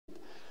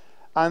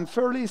I'm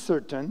fairly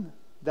certain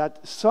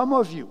that some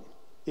of you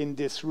in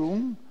this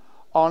room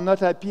are not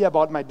happy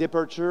about my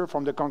departure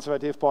from the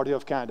Conservative Party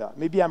of Canada.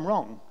 Maybe I'm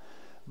wrong,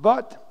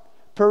 but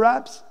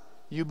perhaps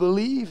you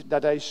believe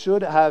that I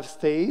should have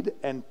stayed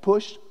and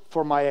pushed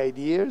for my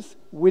ideas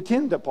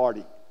within the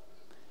party,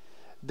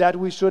 that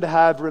we should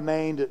have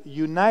remained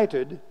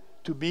united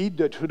to beat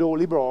the Trudeau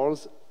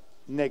Liberals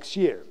next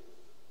year.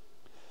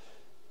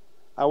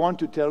 I want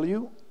to tell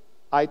you,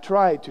 I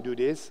tried to do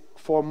this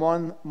for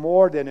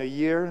more than a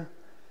year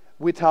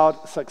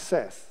without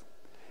success.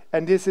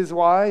 And this is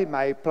why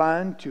I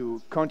plan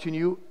to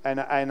continue, and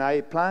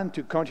I plan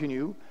to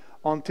continue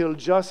until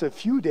just a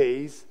few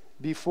days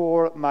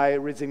before my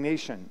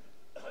resignation.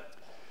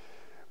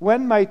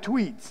 When my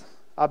tweets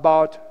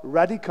about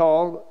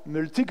radical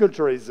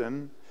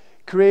multiculturalism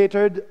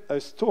created a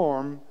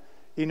storm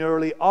in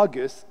early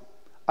August,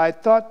 I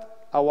thought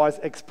I was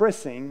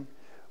expressing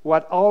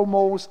what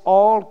almost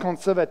all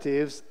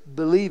conservatives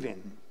believe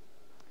in.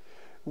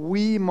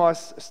 We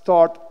must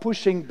start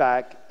pushing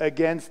back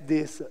against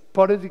this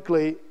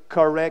politically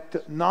correct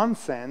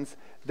nonsense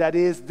that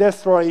is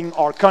destroying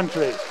our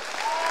country.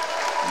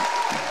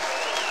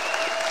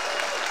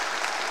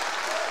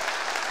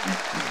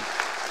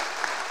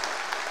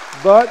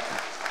 But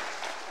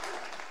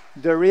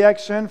the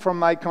reaction from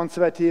my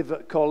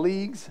conservative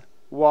colleagues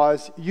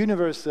was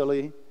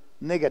universally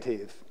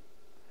negative.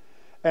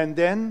 And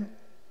then,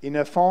 in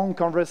a phone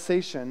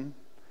conversation,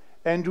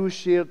 Andrew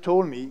Scheer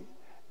told me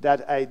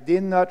that I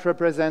did not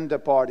represent the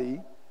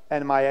party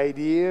and my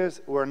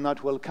ideas were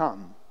not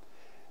welcome.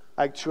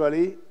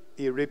 Actually,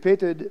 he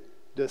repeated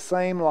the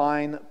same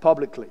line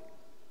publicly.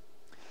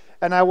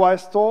 And I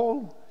was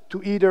told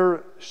to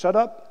either shut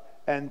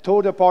up and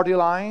toe the party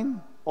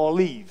line or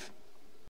leave.